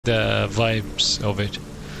the vibes of it.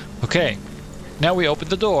 Okay, now we open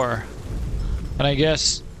the door, and I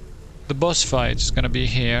guess the boss fight is gonna be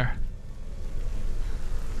here.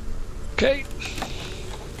 Okay,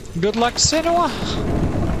 good luck, Senua.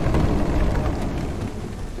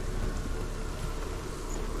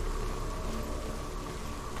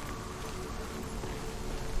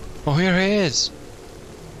 Oh, here he is.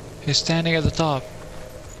 He's standing at the top.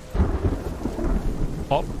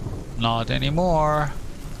 Oh, not anymore.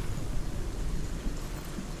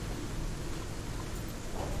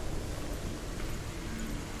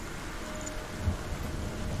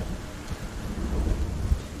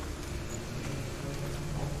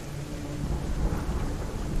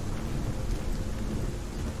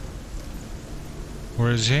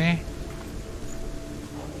 Where is he?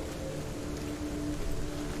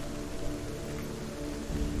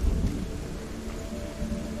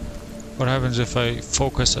 What happens if I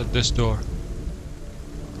focus at this door?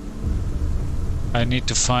 I need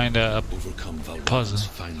to find a Overcome Valravn's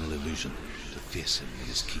final illusion to face him in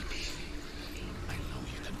his keep. I know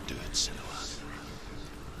you can do it, Senua.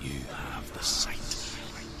 You have the sight.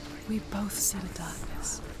 We both see the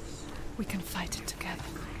darkness. We can fight it together.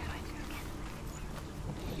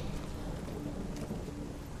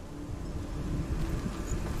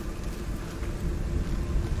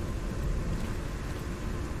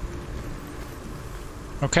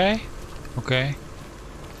 Okay, okay.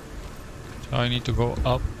 So I need to go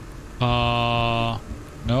up.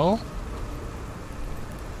 No.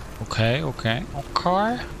 Okay, okay,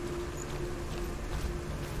 okay.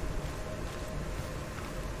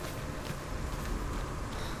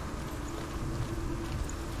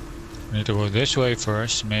 I need to go this way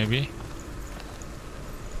first, maybe.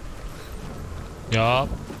 Yeah.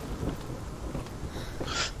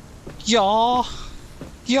 Yeah.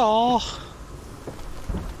 Yeah.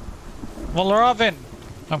 Valravn,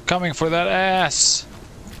 I'm coming for that ass.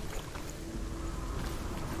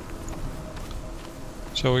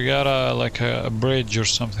 So we got a bridge or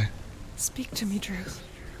something. Speak to me, Drew.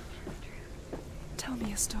 Tell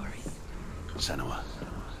me a story. Senua,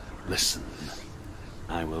 listen.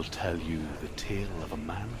 I will tell you the tale of a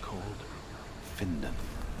man called Findan.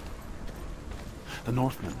 The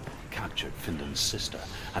Northmen captured Findan's sister,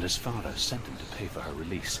 and his father sent him to pay for her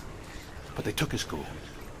release. But they took his gold,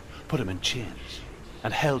 put him in chains,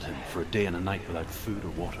 and held him for a day and a night without food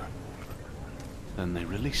or water. Then they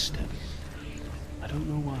released him. I don't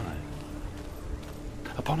know why.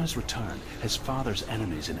 Upon his return, his father's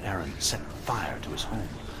enemies in Erin set fire to his home.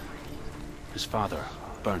 His father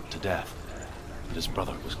burnt to death, and his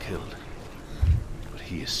brother was killed. But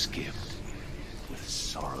he escaped with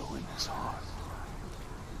sorrow in his heart.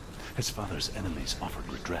 His father's enemies offered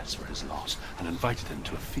redress for his loss and invited him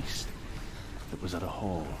to a feast. It was at a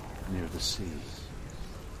hall near the sea.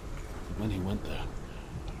 But when he went there,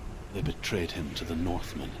 they betrayed him to the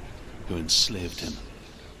Northmen, who enslaved him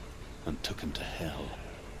and took him to hell.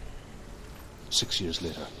 6 years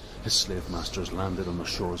later, his slave masters landed on the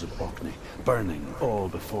shores of Orkney, burning all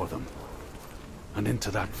before them. And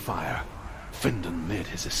into that fire, Findan made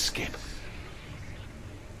his escape.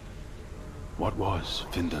 What was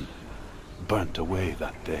Findan burnt away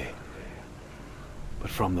that day. But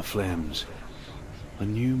from the flames, a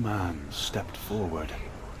new man stepped forward,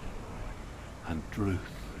 and Druth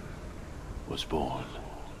was born.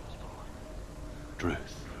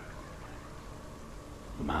 Druth,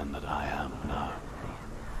 the man that I am now.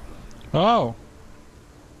 Oh.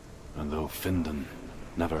 And though Findan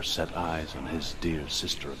never set eyes on his dear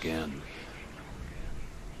sister again,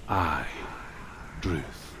 I,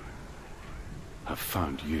 Druth, have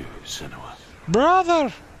found you, Senua.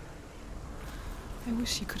 Brother! I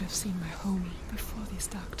wish you could have seen my home before these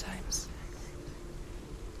dark times.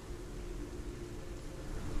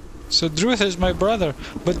 So Druth is my brother,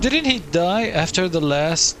 but didn't he die after the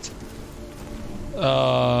last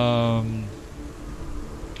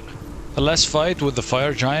fight with the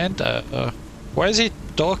fire giant? Why is he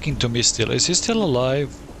talking to me still? Is he still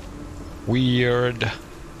alive? Weird.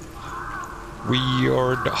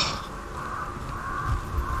 Weird.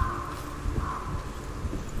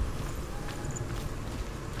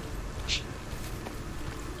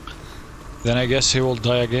 Then I guess he will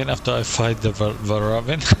die again after I fight the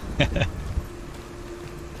Valravn.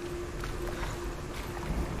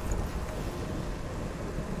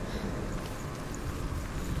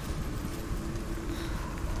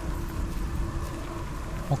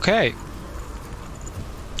 Okay.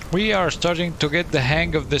 We are starting to get the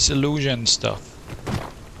hang of this illusion stuff.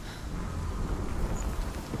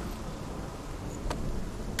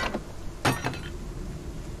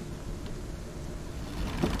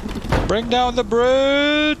 Bring down the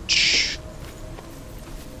bridge!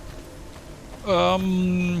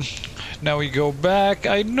 Now we go back.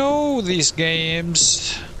 I know these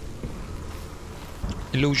games.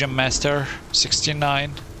 Illusion Master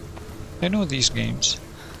 69. I know these games.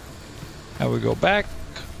 Now we go back.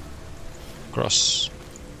 Cross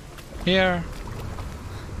here.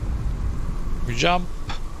 We jump.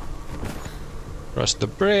 Cross the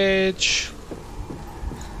bridge.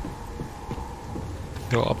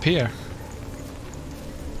 Go up here.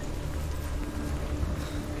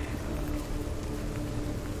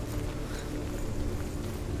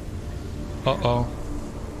 Uh-oh.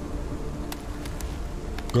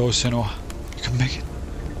 Go, Senua. You can make it.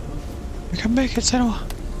 You can make it, Senua.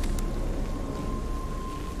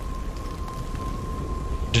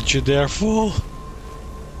 Did you dare fall?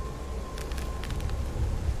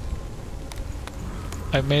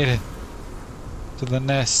 I made it to the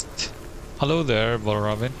nest. Hello there,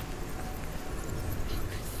 Valravn.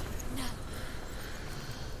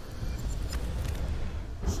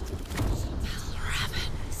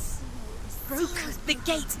 The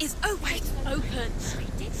gate is open. Open.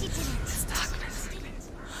 It's darkness.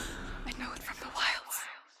 I know it from the wilds.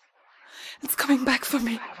 It's coming back for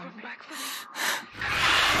me.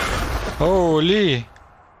 Holy!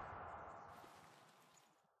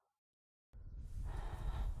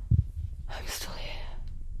 I'm still here.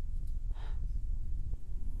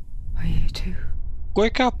 Are you too?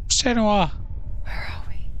 Wake up, Senua! Where are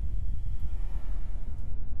we?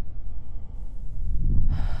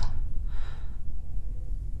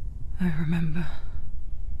 I remember.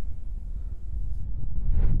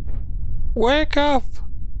 Wake up!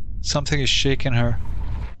 Something is shaking her.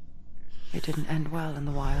 It didn't end well in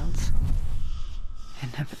the wilds. It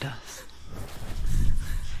never does.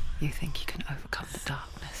 You think you can overcome the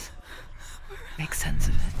darkness, make sense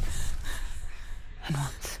of it, and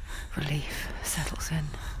once relief settles in,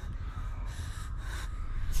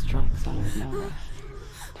 it strikes out of nowhere,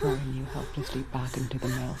 throwing you helplessly back into the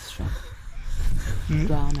maelstrom.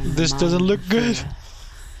 Drowning This the doesn't mind look in good. fear.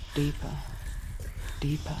 Deeper,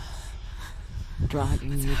 deeper,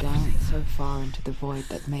 dragging you down so far into the void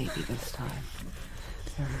that maybe this time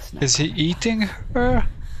there is no Is he coming eating her? back.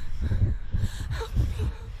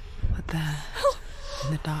 But there,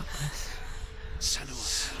 in the darkness,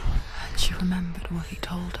 Senua, and she remembered what he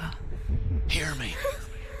told her. hear me.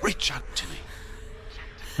 Reach out to me.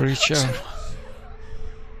 Reach out. Senua,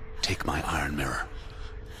 take my iron mirror.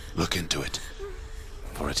 Look into it,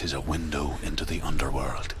 for it is a window into the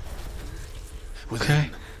underworld. Within, Okay.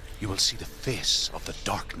 you will see the face of the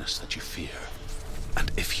darkness that you fear.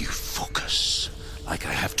 And if you focus, like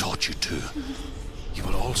I have taught you to, you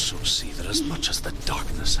will also see that as much as the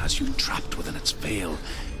darkness has you trapped within its veil,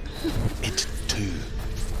 it too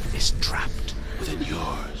is trapped within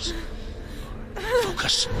yours.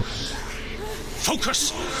 Focus.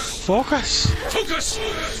 Focus! Focus! Focus!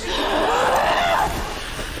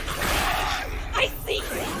 I see you.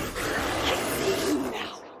 I see you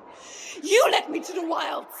now. You led me to the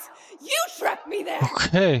wilds. You trapped me there.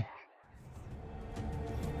 Okay.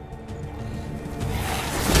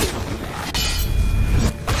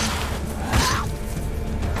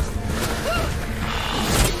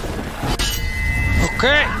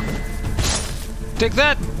 Okay. Take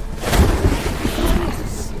that.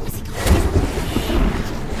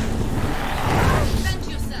 Defend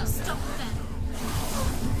yourself. Stop them.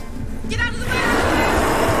 Get out of the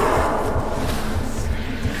way.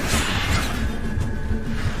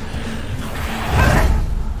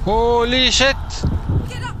 Holy shit.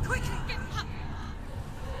 Get up quickly.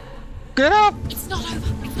 Get up. It's not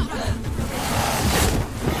over. It's not over.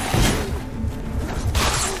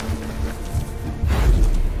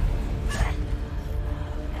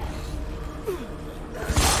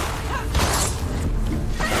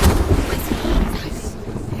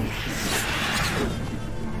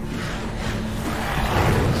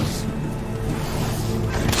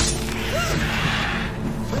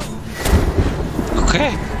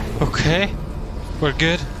 Okay. Okay. We're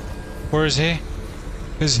good. Where is he?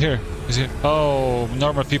 He's here. He's here. Oh,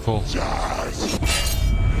 normal people.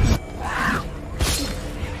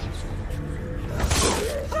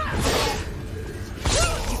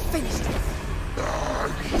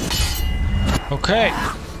 Okay.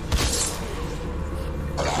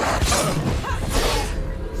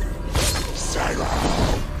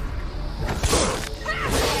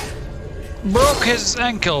 Broke his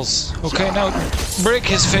ankles. Okay, now break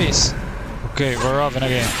his face. Okay, we're off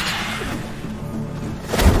again.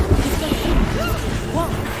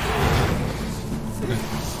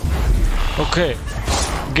 Okay,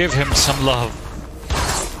 give him some love.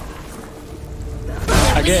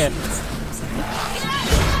 Again.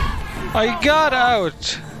 I got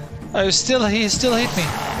out! He still hit me.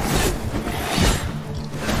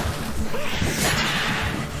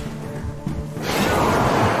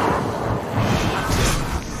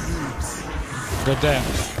 God damn.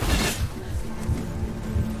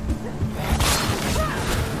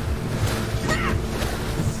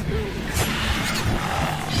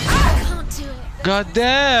 God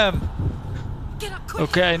damn! Get up quick.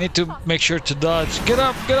 Okay, I need to make sure to dodge. Get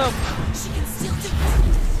up, get up! She can still do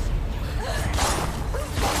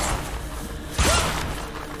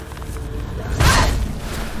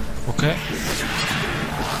Okay.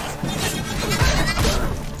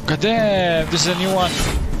 God damn, this is a new one.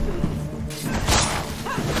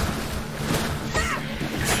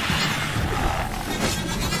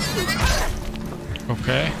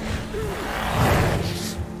 Okay.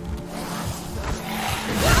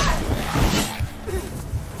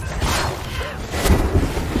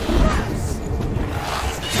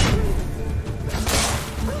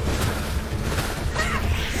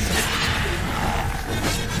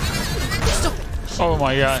 Oh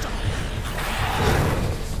my god.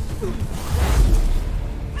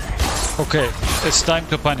 Okay, it's time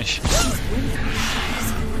to punish.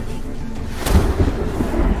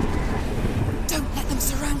 Don't let them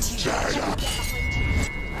surround you.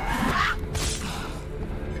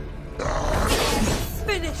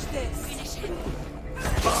 Finish this. Finish him.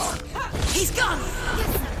 He's gone.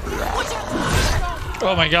 Watch out.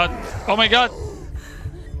 Oh my god. Oh my god.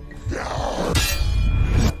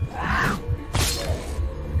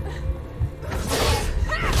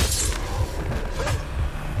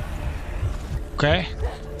 Okay.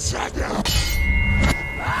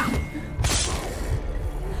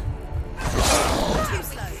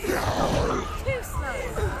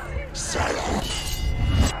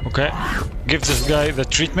 Okay. Give this guy the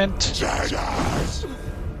treatment.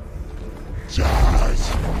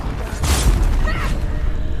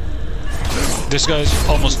 This guy's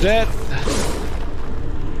almost dead.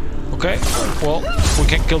 Okay. Well, we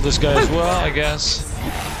can kill this guy as well, I guess.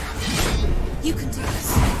 You can do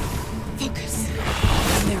this. Focus.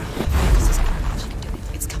 Mirror. Focus is courage.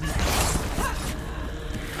 It's coming back.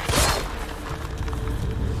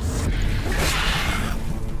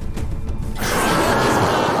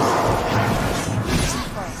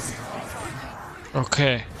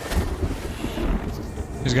 Okay.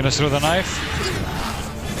 He's gonna throw the knife.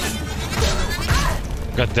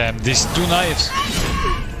 God damn, these two knives.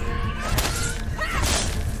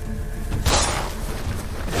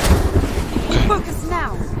 Okay. Focus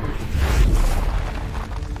now.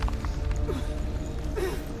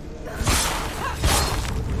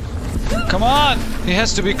 Come on! He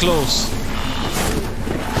has to be close.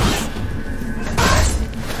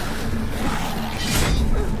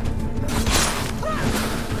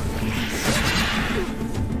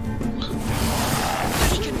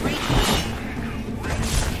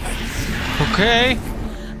 Okay.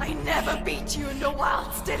 I never beat you in the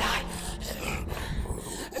wilds, did I?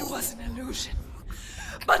 It was an illusion.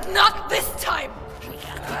 But not this time!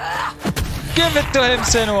 Give it to him,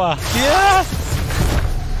 Senua. Yeah!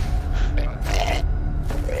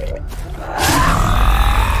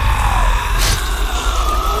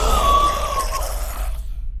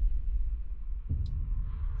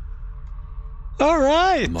 All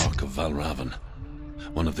right. The mark of Valravn,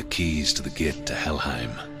 one of the keys to the gate to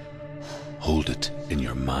Helheim. Hold it in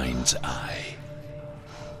your mind's eye.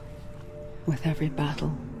 With every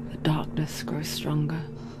battle, the darkness grows stronger.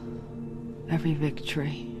 Every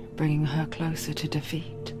victory bringing her closer to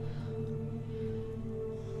defeat.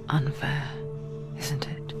 Unfair, isn't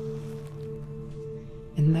it?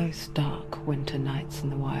 In those dark winter nights in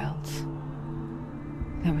the wilds,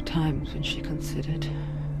 there were times when she considered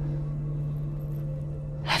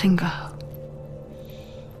letting go.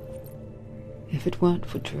 If it weren't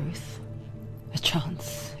for Druth, a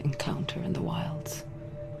chance encounter in the wilds,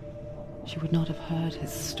 she would not have heard his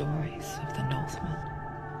stories of the Northmen.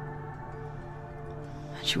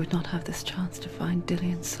 And she would not have this chance to find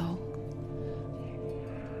Dillion's soul.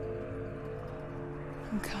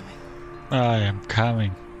 I'm coming. I am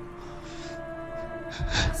coming.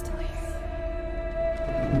 I'm still here.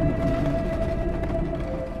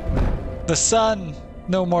 The sun!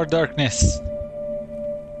 No more darkness.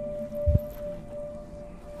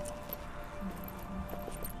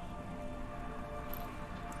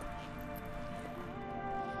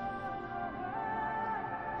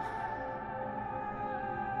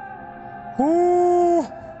 Ooh.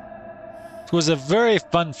 It was a very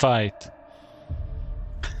fun fight.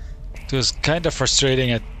 It was kind of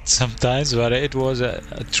frustrating at sometimes, but it was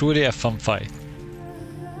truly a fun fight.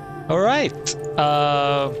 Alright,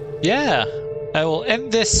 yeah, I will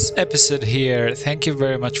end this episode here. Thank you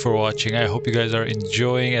very much for watching. I hope you guys are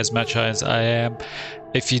enjoying as much as I am.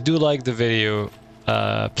 If you do like the video,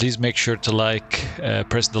 please make sure to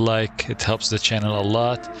press the like. It helps the channel a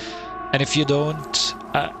lot. And if you don't,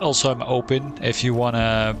 also I'm open. If you want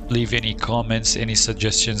to leave any comments, any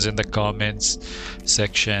suggestions in the comments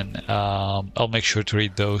section, I'll make sure to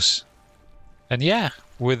read those. And yeah,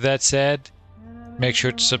 with that said, make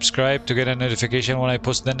sure to subscribe to get a notification when I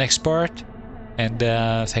post the next part. And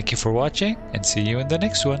thank you for watching, and see you in the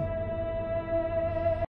next one.